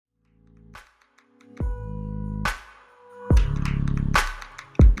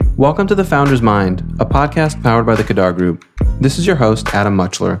Welcome to The Founder's Mind, a podcast powered by the Kadar Group. This is your host, Adam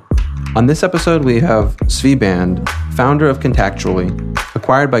Muchler. On this episode, we have Svi Band, founder of Contactually,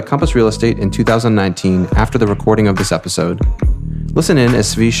 acquired by Compass Real Estate in 2019 after the recording of this episode. Listen in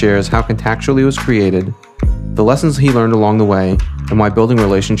as Svi shares how Contactually was created, the lessons he learned along the way, and why building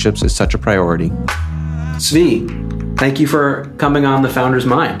relationships is such a priority. Svi, thank you for coming on The Founder's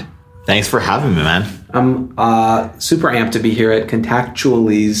Mind. Thanks for having me, man. I'm super amped to be here at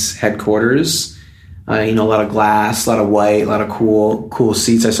Contactually's headquarters. A lot of glass, a lot of white, a lot of cool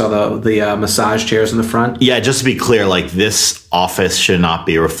seats. I saw the massage chairs in the front. Yeah, just to be clear, this office should not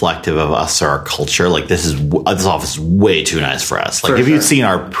be reflective of us or our culture. This office is way too nice for us. If you've seen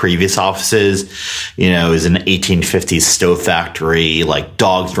our previous offices, it was an 1850s stove factory,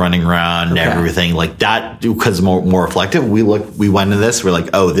 dogs running around and everything like that. Because more reflective, we went into this. We're like,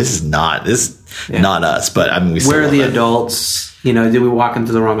 oh, this is not us. But I mean, where are the adults? Did we walk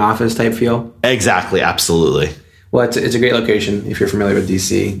into the wrong office type feel? Exactly. Absolutely. Well, it's a great location if you're familiar with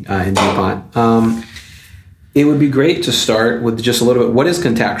DC in DuPont. It would be great to start with just a little bit. What is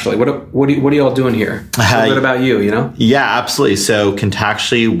Contactually? What are you all doing here? A little bit about you, Yeah, absolutely. So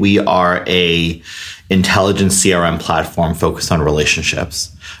Contactually, we are a intelligent CRM platform focused on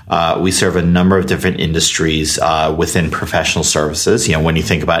relationships. We serve a number of different industries within professional services. When you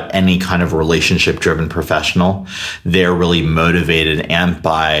think about any kind of relationship-driven professional, they're really motivated and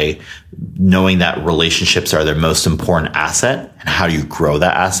by knowing that relationships are their most important asset and how do you grow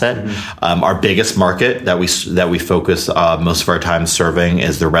that asset. Mm-hmm. Our biggest market that we focus most of our time serving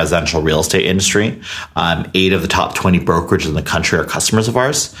is the residential real estate industry. 8 of the top 20 brokerages in the country are customers of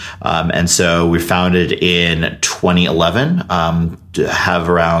ours. And so we founded in 2011, have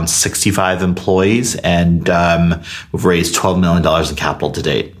around 65 employees, and we've raised $12 million in capital to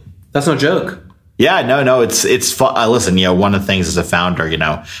date. That's no joke. Yeah, no, it's fun. Listen, one of the things as a founder,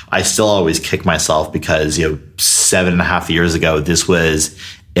 I still always kick myself because, 7.5 years ago, this was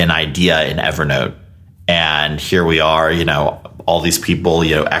an idea in Evernote. And here we are, all these people,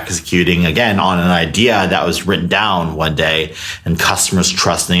 executing again on an idea that was written down one day, and customers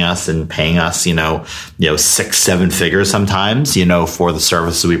trusting us and paying us, 6-7 figures sometimes, for the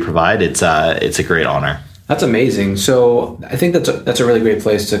services we provide. It's a great honor. That's amazing. So I think that's a really great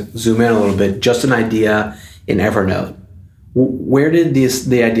place to zoom in a little bit. Just an idea in Evernote. Where did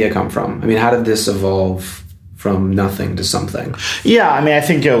the idea come from? I mean, how did this evolve from nothing to something? Yeah, I mean, I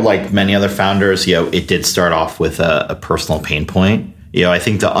think, like many other founders, it did start off with a personal pain point. I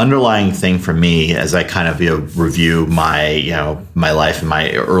think the underlying thing for me as I kind of, review my, my life and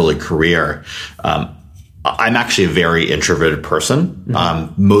my early career, I'm actually a very introverted person.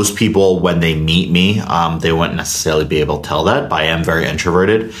 Mm-hmm. Most people, when they meet me, they wouldn't necessarily be able to tell that, but I am very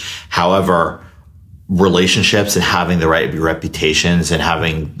introverted. However, relationships and having the right reputations and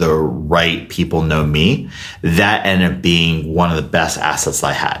having the right people know me, that ended up being one of the best assets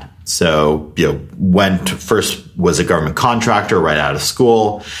I had. So, first was a government contractor right out of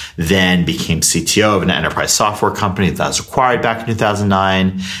school, then became CTO of an enterprise software company that was acquired back in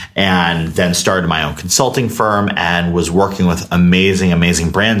 2009, and then started my own consulting firm and was working with amazing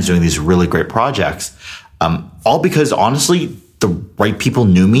brands doing these really great projects. All because honestly, the right people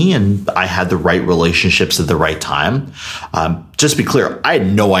knew me and I had the right relationships at the right time. Just to be clear, I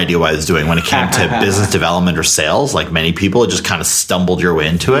had no idea what I was doing when it came to business development or sales. Like many people, it just kind of stumbled your way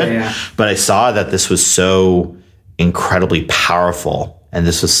into it. Yeah. But I saw that this was so incredibly powerful and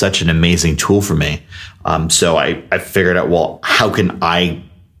this was such an amazing tool for me. So I figured out, well, how can I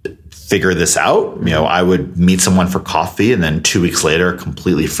figure this out? I would meet someone for coffee and then 2 weeks later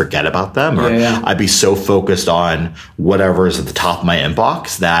completely forget about them. Or I'd be so focused on whatever is at the top of my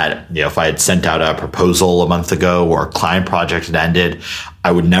inbox that, if I had sent out a proposal a month ago or a client project had ended,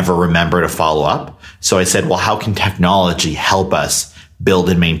 I would never remember to follow up. So I said, well, how can technology help us build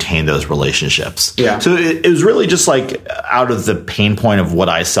and maintain those relationships? Yeah. So it was really just out of the pain point of what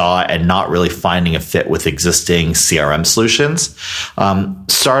I saw and not really finding a fit with existing CRM solutions.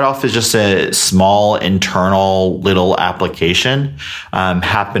 Start off as just a small internal little application.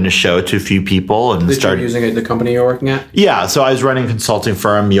 Happened to show it to a few people and started using it at the company you're working at. Yeah. So I was running a consulting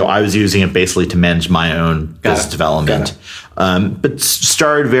firm. I was using it basically to manage my own business development. But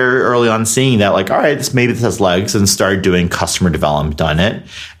started very early on seeing that all right, maybe this has legs, and started doing customer development on it.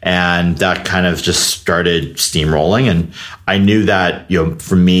 And that kind of just started steamrolling. And I knew that,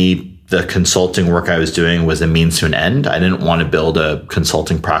 for me, the consulting work I was doing was a means to an end. I didn't want to build a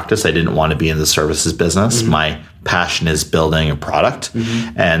consulting practice. I didn't want to be in the services business. Mm-hmm. My passion is building a product.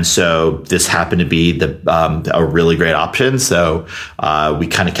 And so this happened to be a really great option. So we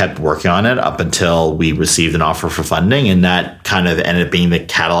kind of kept working on it up until we received an offer for funding. And that kind of ended up being the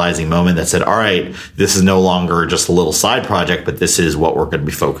catalyzing moment that said, all right, this is no longer just a little side project, but this is what we're going to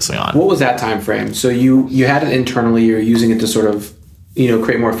be focusing on. What was that time frame? So you had it internally, you're using it to sort of,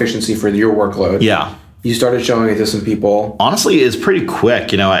 create more efficiency for your workload. Yeah. You started showing it to some people. Honestly, it's pretty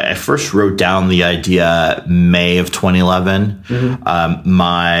quick. I first wrote down the idea May of 2011.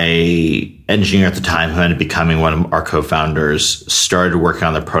 My engineer at the time, who ended up becoming one of our co-founders, started working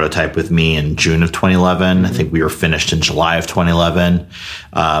on the prototype with me in June of 2011. I think we were finished in July of 2011.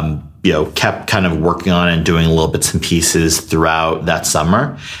 Kept kind of working on it and doing little bits and pieces throughout that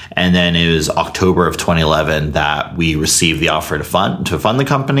summer. And then it was October of 2011 that we received the offer to fund the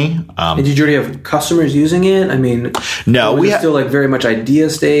company. And did you already have customers using it? I mean, no, we still like very much idea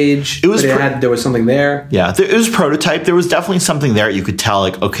stage. There was something there. Yeah, it was prototype. There was definitely something there. You could tell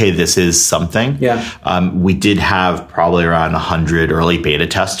like, okay, this is something. Yeah. We did have probably around 100 early beta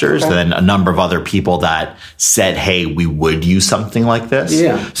testers, then a number of other people that said, hey, we would use something like this.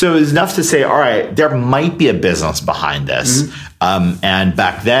 Yeah. So it was enough to say, all right, there might be a business behind this. And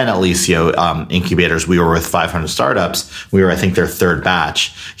back then, at least, incubators, we were with 500 startups. We were, I think, their third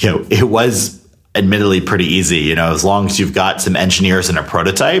batch. It was admittedly pretty easy. As long as you've got some engineers and a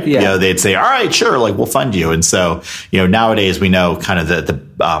prototype, they'd say, all right, sure, like we'll fund you. And so, nowadays we know kind of the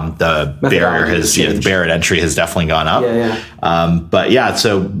barrier has, the barrier to entry has definitely gone up. But yeah,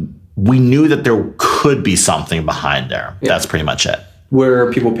 so we knew that there could be something behind there. Yeah. That's pretty much it.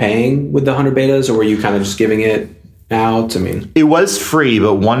 Were people paying with the 100 betas, or were you kind of just giving it out? I mean, it was free,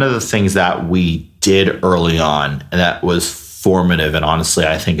 but one of the things that we did early on, and that was formative, and honestly,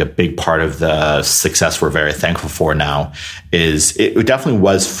 I think a big part of the success we're very thankful for now, is it definitely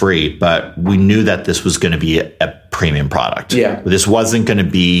was free, but we knew that this was going to be a premium product. Yeah. This wasn't going to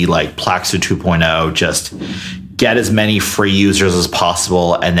be like Plaxo 2.0, just get as many free users as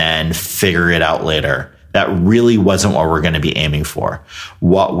possible and then figure it out later. That really wasn't what we're going to be aiming for.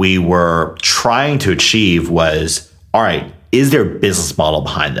 What we were trying to achieve was, all right, is there a business model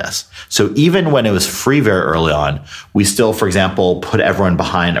behind this? So even when it was free very early on, we still, for example, put everyone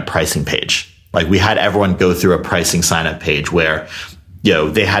behind a pricing page. Like we had everyone go through a pricing sign-up page where,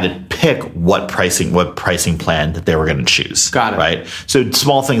 they had to pick what pricing plan that they were going to choose. Got it. Right? So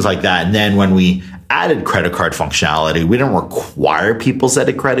small things like that. And then when we added credit card functionality, we didn't require people set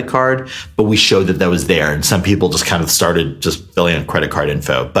a credit card, but we showed that was there. And some people just kind of started just filling in credit card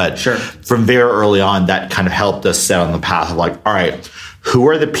info. But from very early on, that kind of helped us set on the path of like, all right, who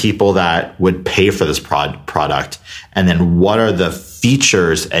are the people that would pay for this product? And then what are the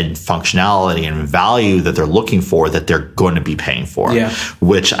features and functionality and value that they're looking for that they're going to be paying for? Yeah.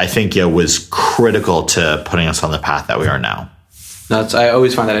 Which I think was critical to putting us on the path that we are now. I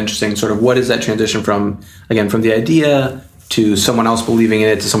always find that interesting. Sort of what is that transition from the idea to someone else believing in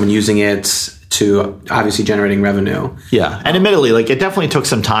it, to someone using it, to obviously generating revenue. Yeah. And admittedly, like it definitely took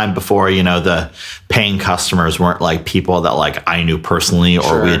some time before, the paying customers weren't like people that like I knew personally,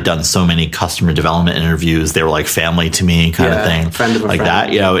 or we had done so many customer development interviews. They were like family to me kind of thing. Friend of a like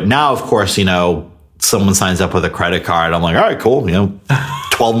friend. that. Now, of course, someone signs up with a credit card. I'm like, all right, cool.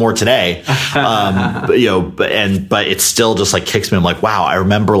 12 more today. But it still just like kicks me. I'm like, wow, I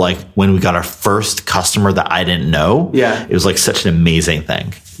remember like when we got our first customer that I didn't know. Yeah. It was like such an amazing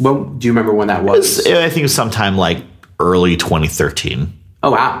thing. Well, do you remember when that was? I think it was sometime like early 2013.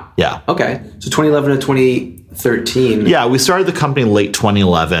 Oh, wow. Yeah. Okay. So 2011 to 2013. Yeah, we started the company late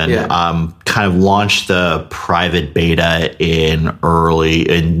 2011. Yeah. Kind of launched the private beta in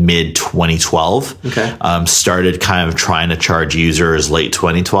mid 2012. Okay. Started kind of trying to charge users late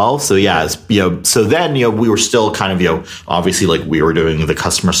 2012. So yeah, so then we were still kind of obviously like we were doing the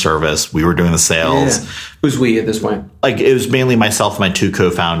customer service, we were doing the sales. Yeah. Who's we at this point? Like it was mainly myself and my two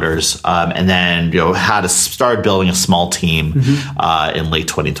co-founders, and then had to start building a small team in late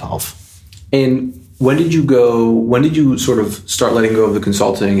 2012. And when did you sort of start letting go of the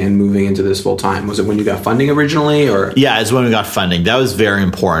consulting and moving into this full time? Was it when you got funding originally, or? Yeah, it's when we got funding. That was very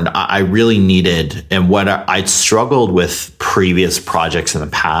important. I really needed, and what I'd struggled with previous projects in the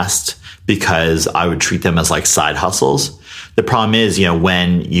past because I would treat them as like side hustles. The problem is,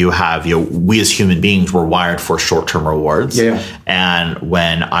 when you have, we as human beings were wired for short-term rewards. Yeah. And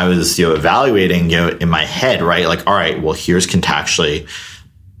when I was, evaluating, in my head, right, like, all right, well, here's Contactually.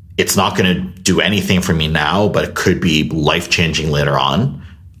 It's not going to do anything for me now, but it could be life-changing later on.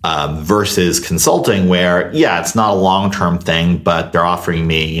 versus consulting where, it's not a long-term thing, but they're offering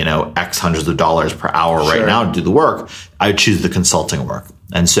me, X hundreds of dollars per hour right now to do the work. I would choose the consulting work.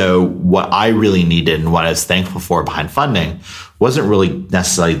 And so what I really needed and what I was thankful for behind funding wasn't really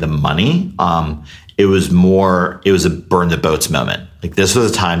necessarily the money. It was a burn the boats moment. Like this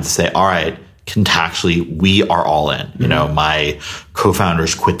was a time to say, all right, Contactually, we are all in. My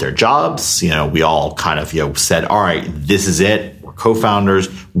co-founders quit their jobs. We all kind of, said, all right, this is it. We're co-founders.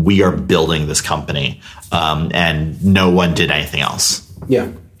 We are building this company. And no one did anything else. Yeah.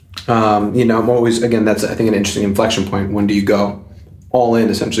 I'm always, again, that's, I think, an interesting inflection point. When do you go all in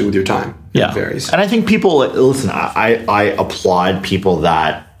essentially with your time? Yeah. It varies. And I think people, listen, I applaud people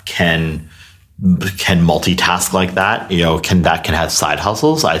that can multitask like that, can have side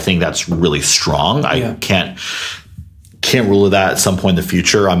hustles. I think that's really strong. I can't rule that at some point in the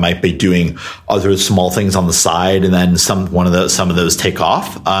future. I might be doing other small things on the side and then some of those take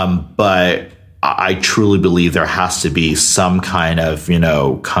off. But I truly believe there has to be some kind of,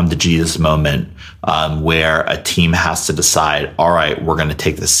 come to Jesus moment where a team has to decide, all right, we're going to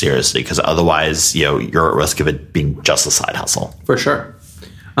take this seriously, because otherwise, you're at risk of it being just a side hustle. For sure.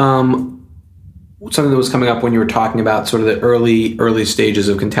 Something that was coming up when you were talking about sort of the early stages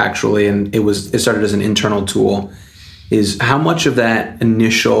of Contactually, and it started as an internal tool, is how much of that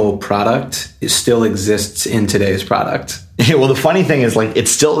initial product still exists in today's product? Yeah, well, the funny thing is, like, it's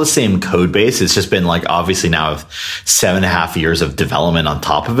still the same code base. It's just been, like, obviously now 7.5 years of development on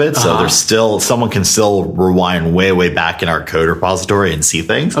top of it. So there's still, someone can still rewind way, way back in our code repository and see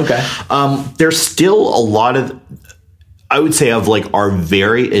things. Okay. There's still a lot of, I would say, of like our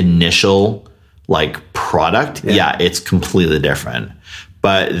very initial like product. Yeah, it's completely different.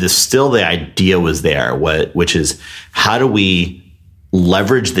 But still the idea was there, which is how do we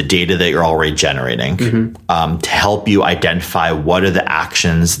leverage the data that you're already generating to help you identify what are the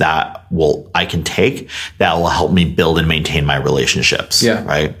actions that I can take that will help me build and maintain my relationships. Yeah.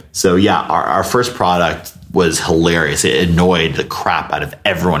 Right. So our first product was hilarious. It annoyed the crap out of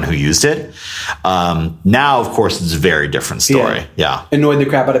everyone who used it. Now, of course, it's a very different story. Yeah. Annoyed the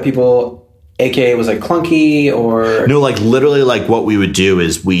crap out of people. AKA was like clunky or... No, like literally like what we would do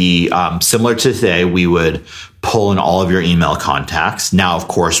is we, similar to today, we would pull in all of your email contacts. Now, of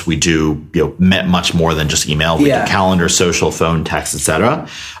course, we do much more than just email. We do calendar, social, phone, text, etc.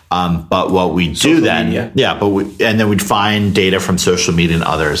 But what we do then... and then we'd find data from social media and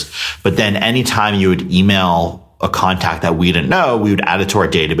others. But then anytime you would email a contact that we didn't know, we would add it to our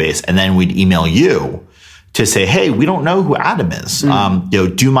database, and then we'd email you to say, hey, we don't know who Adam is.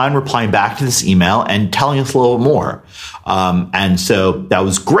 Do you mind replying back to this email and telling us a little bit more? And so that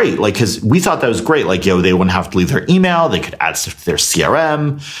was great. Like, cause we thought that was great. Like, they wouldn't have to leave their email. They could add stuff to their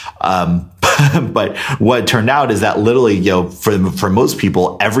CRM. But what turned out is that literally, for most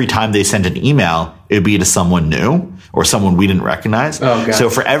people, every time they sent an email, it would be to someone new or someone we didn't recognize. So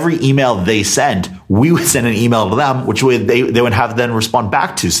for every email they sent, we would send an email to them, which they would have to then respond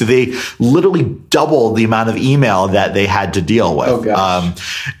back to. So they literally doubled the amount of email that they had to deal with.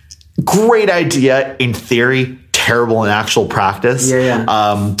 Great idea in theory, terrible in actual practice. But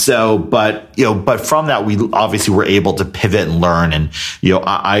from that, we obviously were able to pivot and learn. And,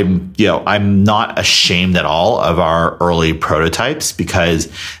 I'm not ashamed at all of our early prototypes,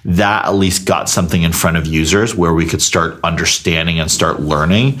 because that at least got something in front of users where we could start understanding and start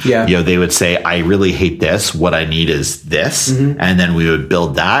learning. They would say, I really hate this. What I need is this. And then we would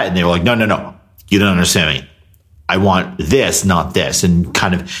build that. And they were like, no, you don't understand me. I want this, not this. And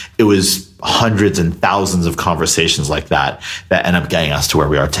kind of, it was hundreds and thousands of conversations like that end up getting us to where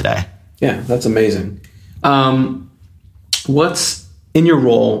we are today. Yeah, that's amazing. What's in your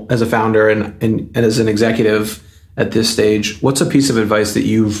role as a founder and as an executive at this stage, what's a piece of advice that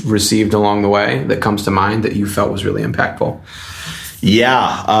you've received along the way that comes to mind that you felt was really impactful?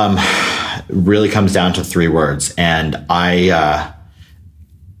 It really comes down to 3 words. And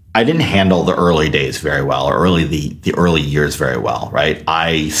I didn't handle the early days very well, or the early years very well, right?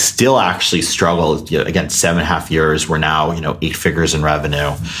 I still actually struggle. Again, 7.5 years. We're now, 8 figures in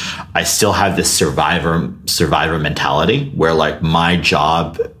revenue. I still have this survivor mentality where like my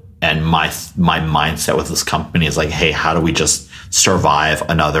job and my mindset with this company is like, hey, how do we just survive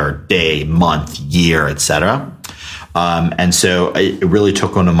another day, month, year, etc. And so it really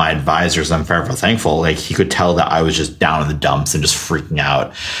took one of my advisors. I'm forever thankful. Like, he could tell that I was just down in the dumps and just freaking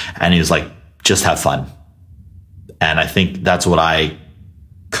out. And he was like, just have fun. And I think that's what I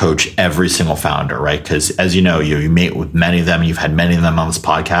coach every single founder, right? Because as you know, you meet with many of them. You've had many of them on this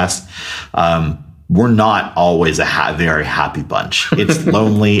podcast. we're not always a very happy bunch. It's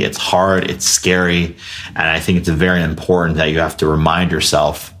lonely, it's hard, it's scary. And I think it's very important that you have to remind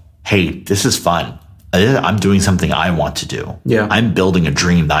yourself, hey, this is fun. I'm doing something I want to do. Yeah. I'm building a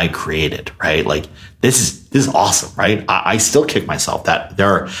dream that I created, right? Like this is awesome, right? I still kick myself that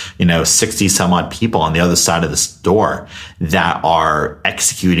there are, 60 some odd people on the other side of this door that are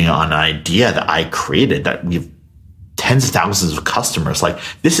executing on an idea that I created, that we've tens of thousands of customers. Like,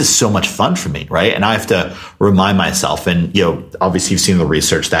 this is so much fun for me, right? And I have to remind myself, and, obviously you've seen the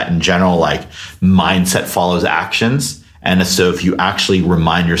research that in general, like, mindset follows actions. And so if you actually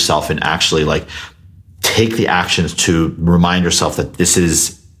remind yourself and actually like take the actions to remind yourself that this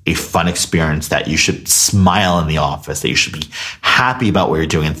is a fun experience, that you should smile in the office, that you should be happy about what you're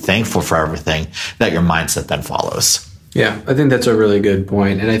doing and thankful for everything, that your mindset then follows. Yeah, I think that's a really good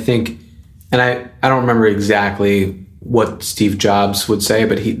point. And I think, and I don't remember exactly what Steve Jobs would say,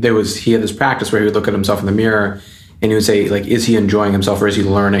 but he had this practice where he would look at himself in the mirror and he would say, like, is he enjoying himself or is he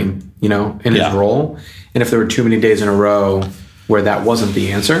learning, in his role? And if there were too many days in a row where that wasn't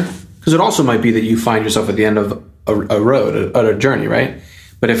the answer, because it also might be that you find yourself at the end of a road, a journey, right?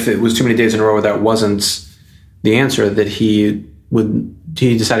 But if it was too many days in a row where that wasn't the answer, that he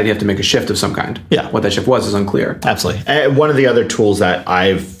decided he had to make a shift of some kind. Yeah. What that shift was is unclear. Absolutely. And one of the other tools that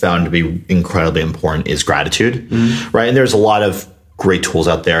I've found to be incredibly important is gratitude, right? And there's a lot of great tools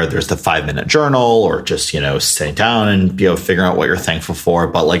out there. There's the 5-minute journal, or just, sitting down and, figuring out what you're thankful for.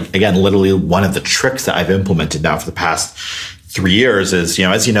 But like, again, literally one of the tricks that I've implemented now for the past 3 years is,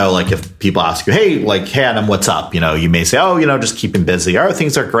 as like if people ask you, hey, Adam, what's up? You may say, oh, just keeping busy. Oh,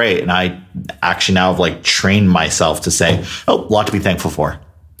 things are great. And I actually now have like trained myself to say, oh, a lot to be thankful for.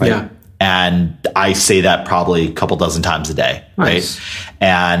 Right? Yeah. And I say that probably a couple dozen times a day. Nice. Right.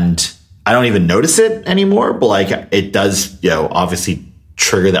 And I don't even notice it anymore, but like it does, obviously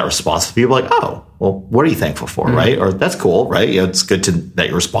trigger that response to people like, oh, well, what are you thankful for? Right. Or that's cool. Right. It's good that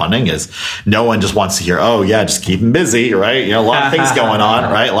you're responding. Is no one just wants to hear, oh yeah, just keep them busy. Right. A lot of things going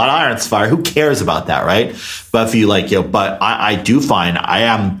on. Right. A lot of irons fire. Who cares about that? Right. But if you but I do find I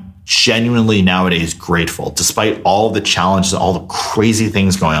am genuinely nowadays grateful, despite all the challenges, all the crazy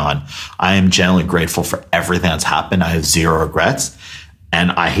things going on. I am genuinely grateful for everything that's happened. I have zero regrets. And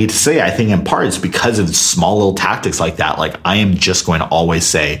I hate to say, I think in part it's because of small little tactics like that. Like, I am just going to always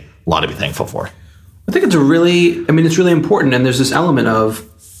say a lot to be thankful for. I think it's really important. And there's this element of,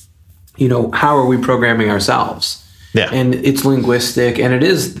 how are we programming ourselves? Yeah. And it's linguistic, and it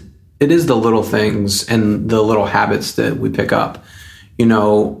is the little things and the little habits that we pick up.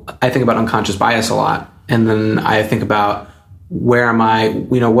 I think about unconscious bias a lot. And then I think about, where am I,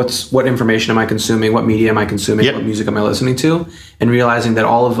 what information am I consuming? What media am I consuming? Yep. What music am I listening to? And realizing that a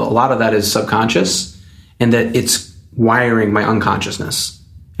lot of that is subconscious, and that it's wiring my unconsciousness.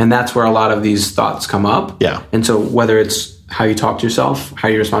 And that's where a lot of these thoughts come up. Yeah. And so whether it's how you talk to yourself, how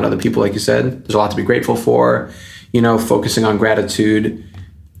you respond to other people, like you said, there's a lot to be grateful for, focusing on gratitude,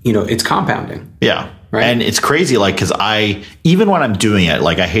 it's compounding. Yeah. Right. And it's crazy, like, because even when I'm doing it,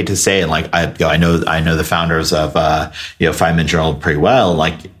 like, I hate to say it, like, I know the founders of 5-Minute Journal pretty well,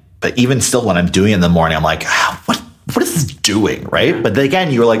 like, but even still, when I'm doing it in the morning, I'm like, what is this doing, right? But then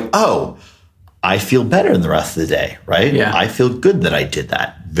again, you're like, oh, I feel better in the rest of the day, right? Yeah. I feel good that I did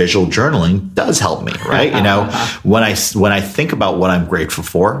that. Visual journaling does help me, right? When I think about what I'm grateful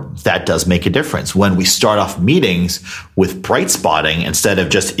for, that does make a difference. When we start off meetings with bright spotting instead of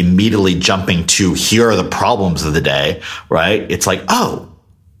just immediately jumping to here are the problems of the day, right? It's like, oh,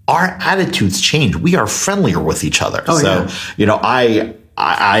 our attitudes change. We are friendlier with each other.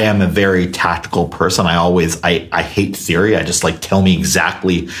 I am a very tactical person. I hate theory. I just like, tell me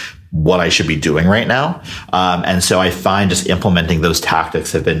exactly what I should be doing right now. And so I find just implementing those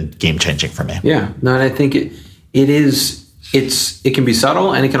tactics have been game changing for me. Yeah. No, and I think it can be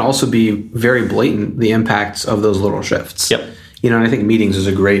subtle, and it can also be very blatant, the impacts of those little shifts. Yep. And I think meetings is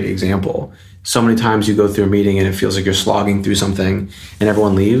a great example. So many times you go through a meeting and it feels like you're slogging through something and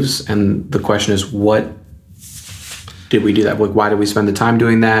everyone leaves. And the question is, what did we do that? Like, why did we spend the time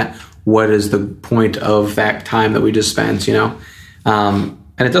doing that? What is the point of that time that we just spent, And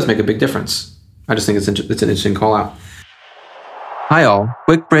it does make a big difference. I just think it's an interesting call out. Hi all,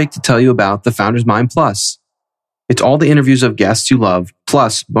 quick break to tell you about the Founder's Mind Plus. It's all the interviews of guests you love,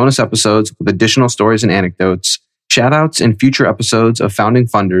 plus bonus episodes with additional stories and anecdotes, shoutouts and future episodes of founding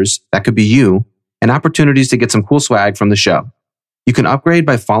funders, that could be you, and opportunities to get some cool swag from the show. You can upgrade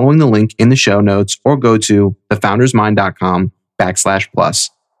by following the link in the show notes or go to thefoundersmind.com/plus.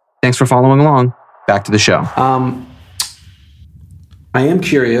 Thanks for following along. Back to the show. I am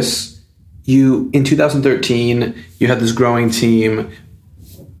curious, in 2013, you had this growing team.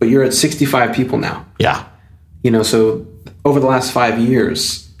 but you're at 65 people now. Yeah. So over the last 5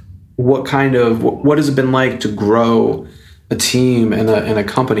 years, what has it been like to grow a team and a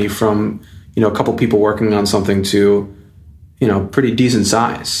company from, a couple people working on something to, pretty decent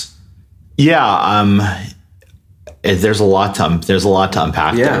size? Yeah. There's a lot to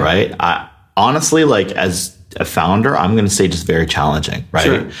unpack there, right? Honestly, like as a founder, I'm going to say just very challenging, right?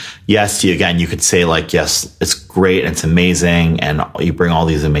 Sure. Yes, you could say like, yes, it's great and it's amazing and you bring all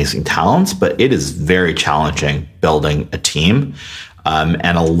these amazing talents, but it is very challenging building a team.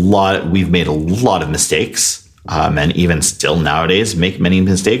 And we've made a lot of mistakes. And even still nowadays make many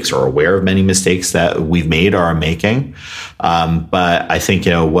mistakes or aware of many mistakes that we've made or are making. But I think,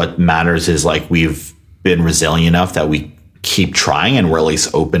 what matters is like we've been resilient enough that we keep trying and we're at least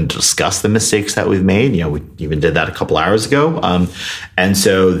open to discuss the mistakes that we've made. We even did that a couple hours ago. And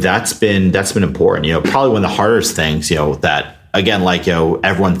so that's been important. Probably one of the hardest things, that again, like,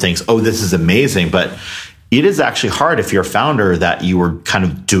 everyone thinks, oh, this is amazing, but it is actually hard if you're a founder that you were kind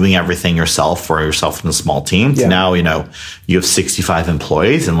of doing everything yourself in a small team. Yeah. Now, you have 65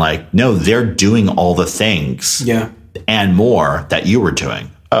 employees and like, no, they're doing all the things and more that you were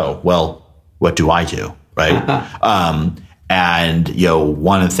doing. Oh, well, what do I do? Right. And,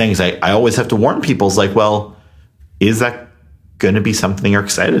 one of the things I always have to warn people is like, well, is that going to be something you're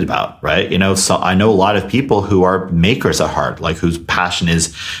excited about? Right. So I know a lot of people who are makers at heart, like whose passion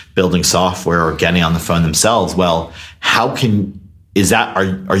is building software or getting on the phone themselves. Well, are you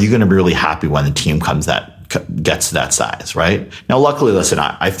going to be really happy when the team gets to that size? Right. Now, luckily, listen,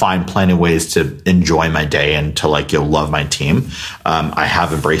 I find plenty of ways to enjoy my day and to love my team. I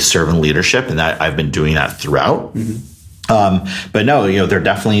have embraced servant leadership and that I've been doing that throughout. Mm-hmm. But no, they're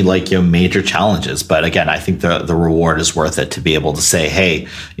definitely major challenges. But again, I think the reward is worth it to be able to say, hey,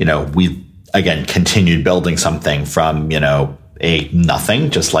 we've again continued building something from, a nothing,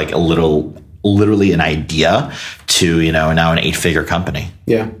 just like literally an idea to, now an 8-figure company.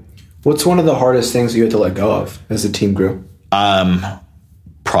 Yeah. What's one of the hardest things you had to let go of as the team grew?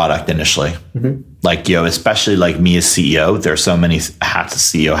 Product initially. Mm-hmm. Especially like me as CEO, there's so many hats a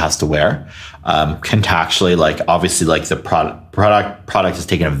CEO has to wear. Contactually, obviously the product has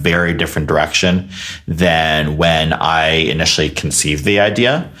taken a very different direction than when I initially conceived the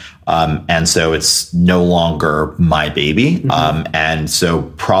idea. And so it's no longer my baby. Mm-hmm. And so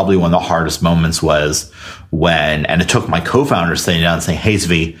probably one of the hardest moments was and it took my co-founders sitting down and saying, hey,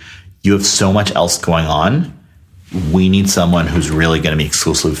 Zvi, you have so much else going on. We need someone who's really going to be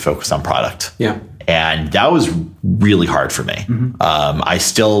exclusively focused on product. Yeah. And that was really hard for me. Mm-hmm. I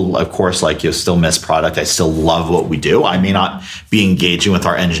still, of course, still miss product. I still love what we do. I may not be engaging with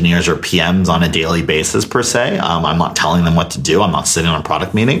our engineers or PMs on a daily basis per se. I'm not telling them what to do. I'm not sitting on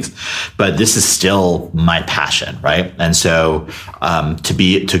product meetings, but this is still my passion, right? And so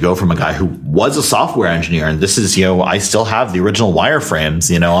to go from a guy who was a software engineer, and this is, I still have the original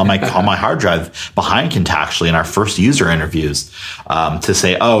wireframes, on my hard drive behind Contactually in our first user interviews, to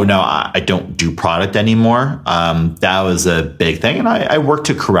say, oh no, I don't do product anymore. That was a big thing. And I worked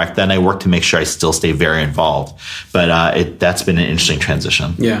to correct that. And I worked to make sure I still stay very involved. But that's been an interesting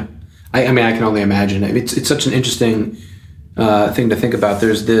transition. Yeah. I can only imagine. It's such an interesting thing to think about.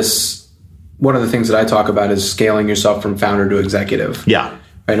 There's one of the things that I talk about is scaling yourself from founder to executive. Yeah.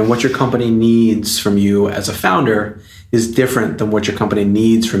 Right. And what your company needs from you as a founder is different than what your company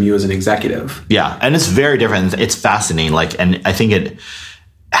needs from you as an executive. Yeah. And it's very different. It's fascinating. And I think it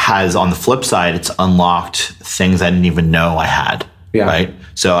has, on the flip side, it's unlocked things I didn't even know I had. Yeah. Right.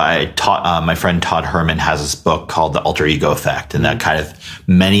 So I taught, my friend Todd Herman has this book called The Alter Ego Effect. And that kind of,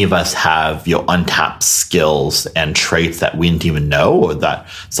 many of us have, untapped skills and traits that we didn't even know, or that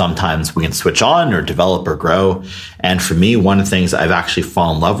sometimes we can switch on or develop or grow. And for me, one of the things I've actually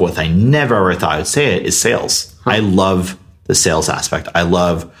fallen in love with, I never ever thought I'd say it, is sales. I love the sales aspect. I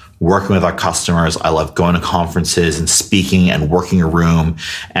love working with our customers. I love going to conferences and speaking and working a room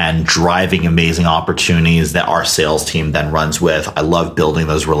and driving amazing opportunities that our sales team then runs with. I love building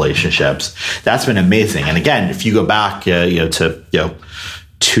those relationships. That's been amazing. And again, if you go back, to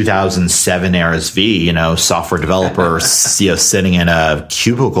 2007 era Zvi, software developer, sitting in a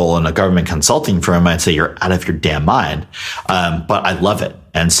cubicle in a government consulting firm, I'd say you're out of your damn mind. But I love it.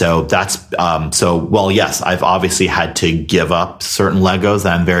 And so that's, yes, I've obviously had to give up certain Legos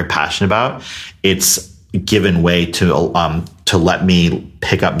that I'm very passionate about. It's given way to let me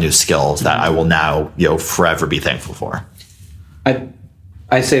pick up new skills that I will now, forever be thankful for.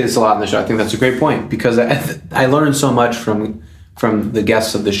 I say this a lot in the show. I think that's a great point, because I learned so much from the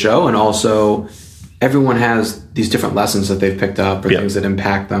guests of the show, and also everyone has these different lessons that they've picked up or things that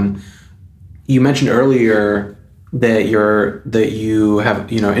impact them. You mentioned earlier that you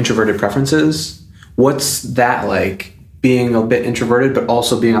have, introverted preferences. What's that like, being a bit introverted, but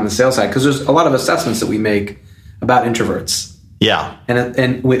also being on the sales side? Because there's a lot of assessments that we make about introverts. Yeah.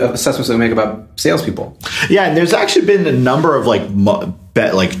 And assessments that we make about salespeople. Yeah. And there's actually been a number of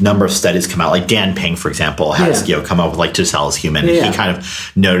number of studies come out. Like Dan Ping, for example, has, come up with To Sell as Human. Yeah. He kind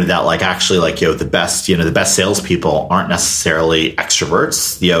of noted that actually the best salespeople aren't necessarily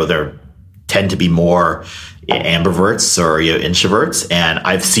extroverts. They tend to be more ambiverts or introverts, and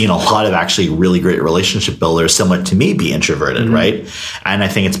I've seen a lot of actually really great relationship builders similar to me be introverted, right? And I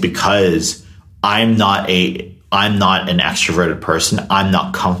think it's because I'm not an extroverted person. I'm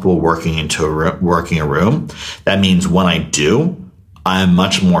not comfortable working a room. That means when I do, I'm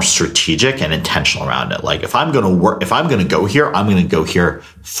much more strategic and intentional around it. If I'm going to go here, I'm going to go here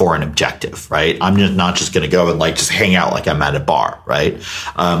for an objective, right? I'm just not just going to go and just hang out like I'm at a bar, right?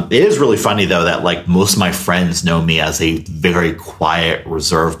 It is really funny though that most of my friends know me as a very quiet,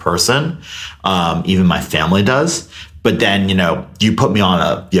 reserved person. Even my family does. But then, you put me on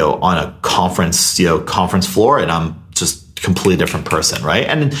a conference floor and I'm just a completely different person, right?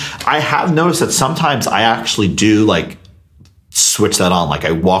 And I have noticed that sometimes I actually do switch that on.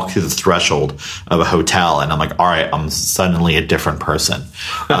 I walk through the threshold of a hotel and I'm all right, I'm suddenly a different person.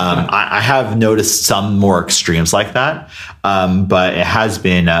 I have noticed some more extremes like that. But it has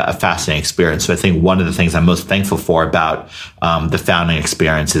been a fascinating experience. So I think one of the things I'm most thankful for about the founding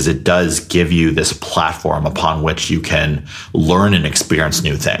experience is it does give you this platform upon which you can learn and experience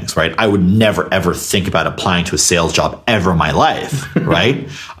new things, right? I would never, ever think about applying to a sales job ever in my life, right?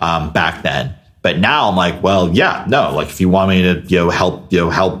 Back then. But now I'm if you want me to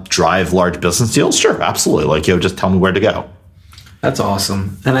help drive large business deals, sure, absolutely. Just tell me where to go. That's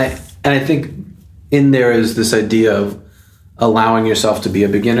awesome. And I think in there is this idea of allowing yourself to be a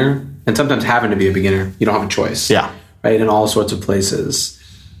beginner and sometimes having to be a beginner. You don't have a choice. Yeah. Right. In all sorts of places.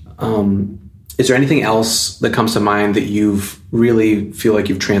 Is there anything else that comes to mind that you've really feel like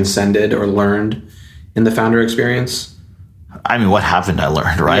you've transcended or learned in the founder experience? I mean, what haven't I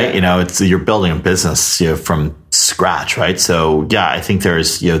learned, right? Yeah. You're building a business, from scratch, right? So yeah, I think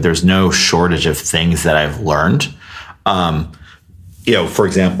there's no shortage of things that I've learned. For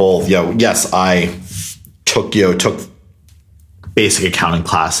example, yes, I took basic accounting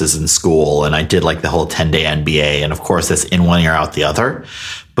classes in school and I did the whole 10-day MBA. And of course that's in one ear out the other.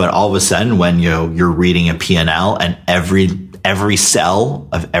 But all of a sudden when you're reading a P&L and every cell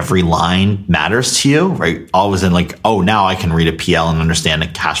of every line matters to you, right? All of a sudden now I can read a PL and understand a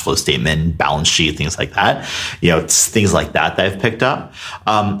cash flow statement, balance sheet, things like that. It's things like that I've picked up.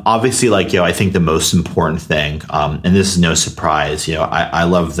 Obviously, I think the most important thing, and this is no surprise, I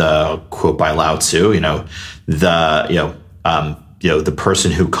love the quote by Lao Tzu, the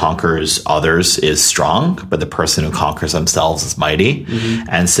person who conquers others is strong, but the person who conquers themselves is mighty. Mm-hmm.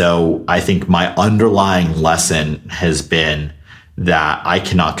 And so I think my underlying lesson has been that I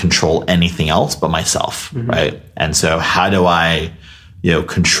cannot control anything else but myself, mm-hmm. right? And so how do I,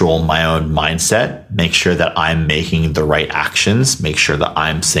 control my own mindset, make sure that I'm making the right actions, make sure that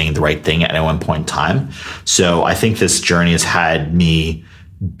I'm saying the right thing at one point in time. So I think this journey has had me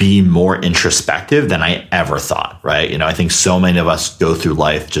be more introspective than I ever thought, right? I think so many of us go through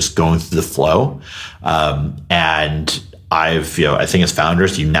life just going through the flow. And I think as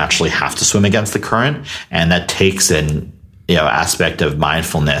founders, you naturally have to swim against the current. And that takes an, aspect of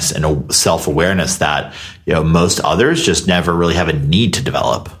mindfulness and a self-awareness that, most others just never really have a need to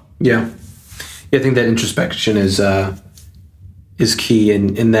develop. Yeah. I think that introspection is key.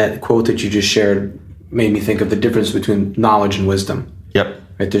 And in that quote that you just shared made me think of the difference between knowledge and wisdom. Yep.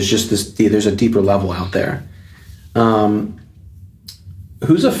 Right, there's just there's a deeper level out there.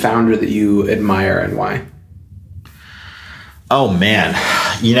 Who's a founder that you admire and why? Oh man,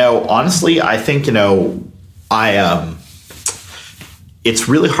 honestly, I think it's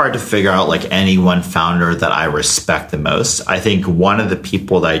really hard to figure out any one founder that I respect the most. I think one of the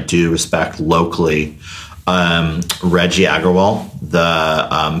people that I do respect locally, Reggie Agrawal,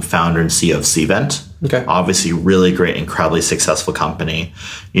 the founder and CEO of Cvent. Okay. Obviously, really great, incredibly successful company.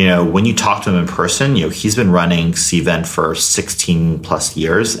 When you talk to him in person, he's been running Cvent for 16 plus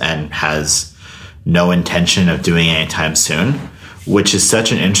years and has no intention of doing it anytime soon, which is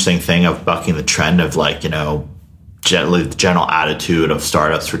such an interesting thing of bucking the trend of the general attitude of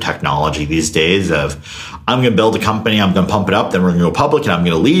startups for technology these days of I'm going to build a company, I'm going to pump it up, then we're going to go public and I'm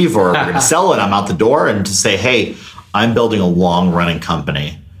going to leave or we're going to sell it, I'm out the door, and to say, hey, I'm building a long running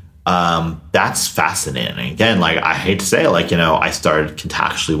company. That's fascinating. Again, I hate to say it, I started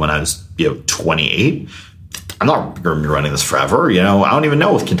Contactually when I was, 28. I'm not going to be running this forever. I don't even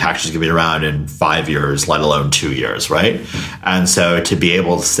know if Contactually is going to be around in 5 years, let alone 2 years, right? And so to be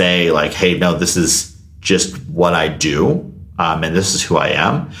able to say like, hey, no, this is just what I do, and this is who I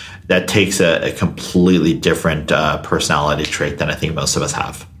am, that takes a completely different personality trait than I think most of us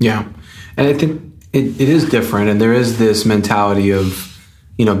have. Yeah. And I think it is different. And there is this mentality of,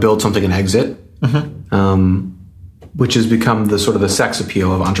 build something and exit, which has become the sort of the sex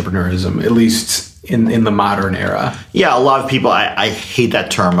appeal of entrepreneurism, at least in the modern era. Yeah, a lot of people, I hate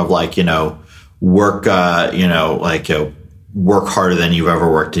that term of like, work, work harder than you've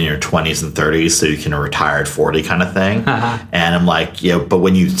ever worked in your 20s and 30s so you can retire at 40 kind of thing. And I'm like, but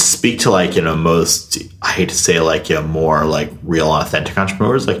when you speak to like, most, I hate to say like, more like real authentic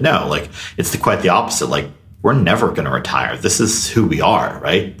entrepreneurs, like, no, like it's quite the opposite. Like, we're never going to retire. This is who we are,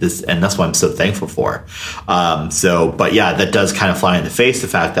 right? And that's what I'm so thankful for. But yeah, that does kind of fly in the face, the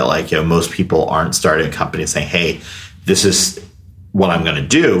fact that like, most people aren't starting a company saying, hey, this is what I'm going to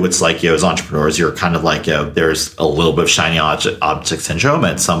do. It's like, as entrepreneurs, you're kind of like, there's a little bit of shiny object syndrome.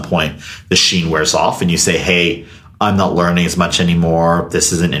 At some point, the sheen wears off and you say, hey, I'm not learning as much anymore.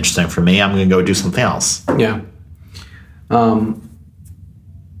 This isn't interesting for me. I'm going to go do something else. Yeah.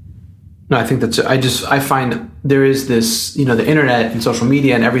 No, I think I find there is this, the internet and social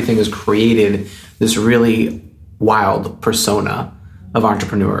media and everything has created this really wild persona of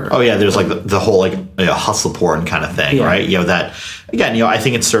entrepreneur. Oh yeah, there's like the whole like hustle porn kind of thing, right? That again, I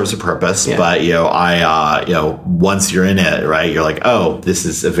think it serves a purpose, but once you're in it, right, you're like, oh, this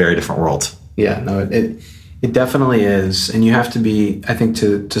is a very different world. Yeah, no, it definitely is, and you have to be. I think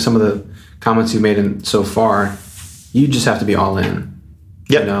to some of the comments you've made so far, you just have to be all in.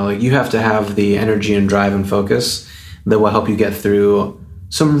 Yep. You have to have the energy and drive and focus that will help you get through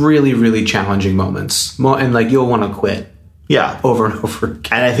some really, really challenging moments, and like you'll want to quit. Yeah. Over and over again.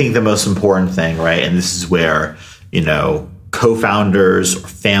 And I think the most important thing, right, and this is where, co-founders or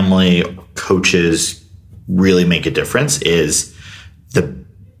family or coaches really make a difference, is the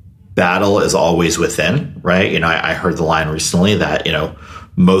battle is always within, right? I heard the line recently that,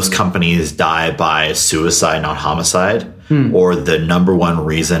 most companies die by suicide, not homicide, or the number one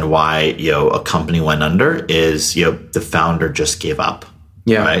reason why, a company went under is, the founder just gave up.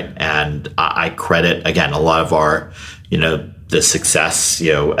 Yeah. Right. And I credit, again, a lot of our, the success,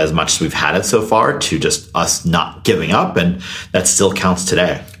 as much as we've had it so far, to just us not giving up. And that still counts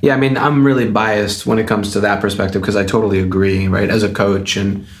today. Yeah. I mean, I'm really biased when it comes to that perspective because I totally agree, right? As a coach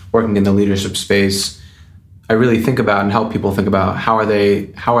and working in the leadership space, I really think about and help people think about how are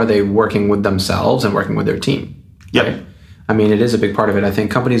they working with themselves and working with their team. Yep. Right? I mean, it is a big part of it. I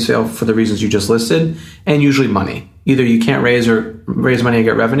think companies fail for the reasons you just listed, and usually money. Either you can't raise money and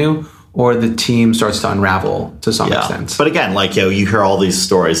get revenue, or the team starts to unravel to some extent. But again, like, you hear all these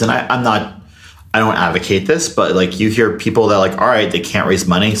stories, and I don't advocate this, but like you hear people that are like, all right, they can't raise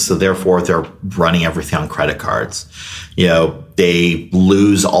money, so therefore they're running everything on credit cards. They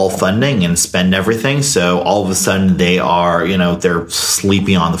lose all funding and spend everything. So all of a sudden they are, they're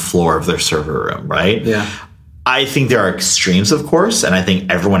sleeping on the floor of their server room, right? Yeah. I think there are extremes, of course, and I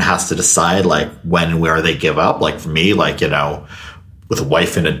think everyone has to decide like when and where they give up. Like for me, like, with a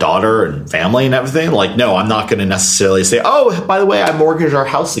wife and a daughter and family and everything, like, no, I'm not going to necessarily say, oh, by the way, I mortgaged our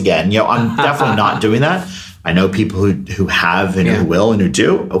house again. I'm definitely not doing that. I know people who have and who will and who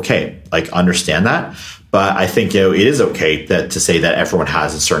do. Okay, like understand that. But I think, it is okay to say that everyone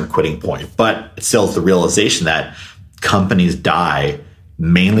has a certain quitting point. But it's still the realization that companies die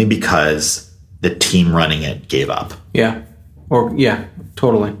mainly because the team running it gave up. Yeah.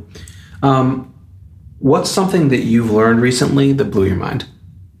 Totally. What's something that you've learned recently that blew your mind?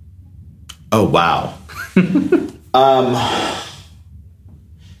 Oh, wow.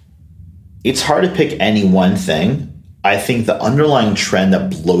 It's hard to pick any one thing. I think the underlying trend that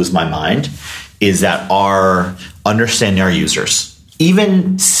blows my mind is that understanding our users.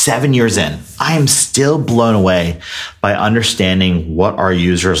 Even 7 years in, I am still blown away by understanding what our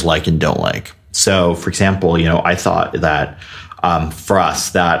users like and don't like. So, for example, I thought that for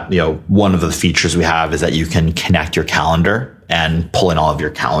us, that one of the features we have is that you can connect your calendar and pull in all of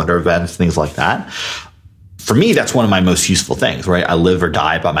your calendar events, things like that. For me, that's one of my most useful things, right? I live or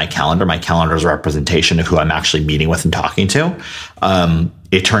die by my calendar. My calendar is a representation of who I'm actually meeting with and talking to.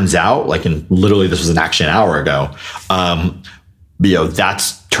 It turns out, literally this was actually an hour ago,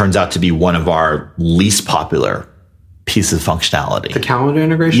 that turns out to be one of our least popular pieces of functionality. The calendar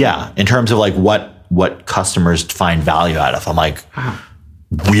integration? Yeah, in terms of like what customers find value out of. I'm like,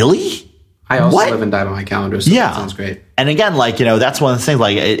 really? I also live and die by my calendar, so that sounds great. And again, that's one of the things,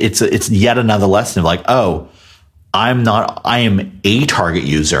 like it's yet another lesson of like, oh, I am a target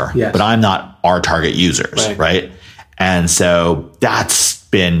user, but I'm not our target users, right? And so that's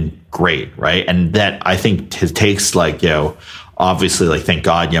been great, right? And that I think it takes like, obviously, like, thank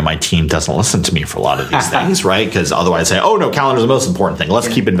God, my team doesn't listen to me for a lot of these things, right? Because otherwise I say, oh no, calendar's the most important thing. Let's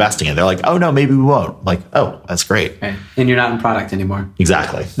keep investing in it. They're like, oh no, maybe we won't. Like, oh, that's great. Okay. And you're not in product anymore.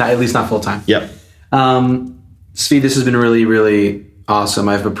 Exactly. At least not full time. Yep. Svi, this has been really, really awesome.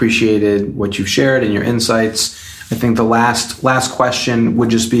 I've appreciated what you've shared and your insights. I think the last question would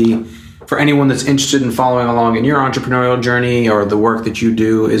just be, for anyone that's interested in following along in your entrepreneurial journey or the work that you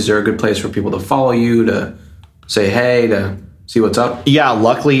do, is there a good place for people to follow you, to say hey, to see what's up? Yeah,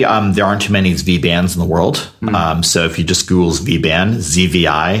 luckily, there aren't too many V-bands in the world. So if you just Google's V-band,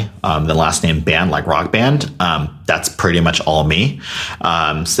 ZVI, the last name band, like rock band, that's pretty much all me.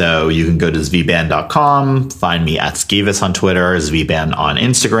 So you can go to zvband.com, find me at Skeevis on Twitter, zvband on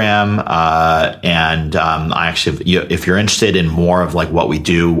Instagram. And I actually, if you're interested in more of like what we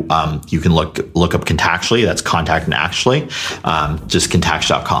do, you can look up Contactually. That's contact and actually, just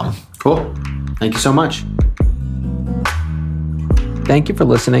contact.com. Cool. Thank you so much. Thank you for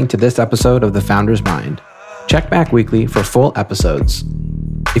listening to this episode of The Founder's Mind. Check back weekly for full episodes.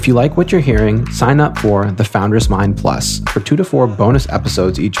 If you like what you're hearing, sign up for The Founder's Mind Plus for 2 to 4 bonus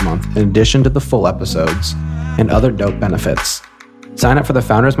episodes each month in addition to the full episodes and other dope benefits. Sign up for The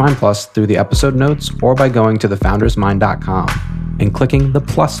Founder's Mind Plus through the episode notes or by going to thefoundersmind.com and clicking the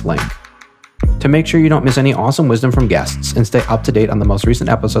plus link. To make sure you don't miss any awesome wisdom from guests and stay up to date on the most recent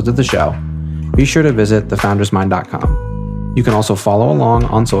episodes of the show, be sure to visit thefoundersmind.com. You can also follow along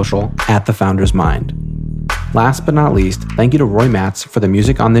on social at The Founder's Mind. Last but not least, thank you to Roy Matz for the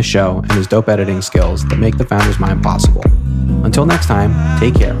music on this show and his dope editing skills that make The Founder's Mind possible. Until next time,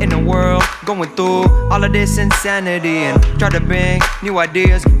 take care. In the world, going through all of this insanity and try to bring new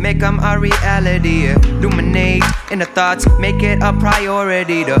ideas, make them a reality. Illuminate in the thoughts, make it a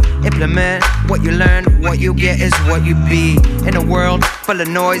priority to implement what you learn. What you get is what you be. In a world full of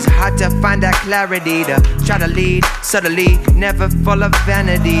noise, hard to find that clarity to try to lead subtly, never full of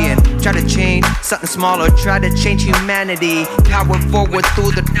vanity, and try to change something small or try to change humanity. Power forward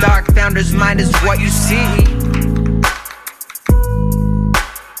through the dark, Founder's Mind is what you see.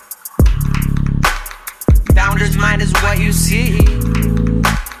 Founder's Mind is what you see.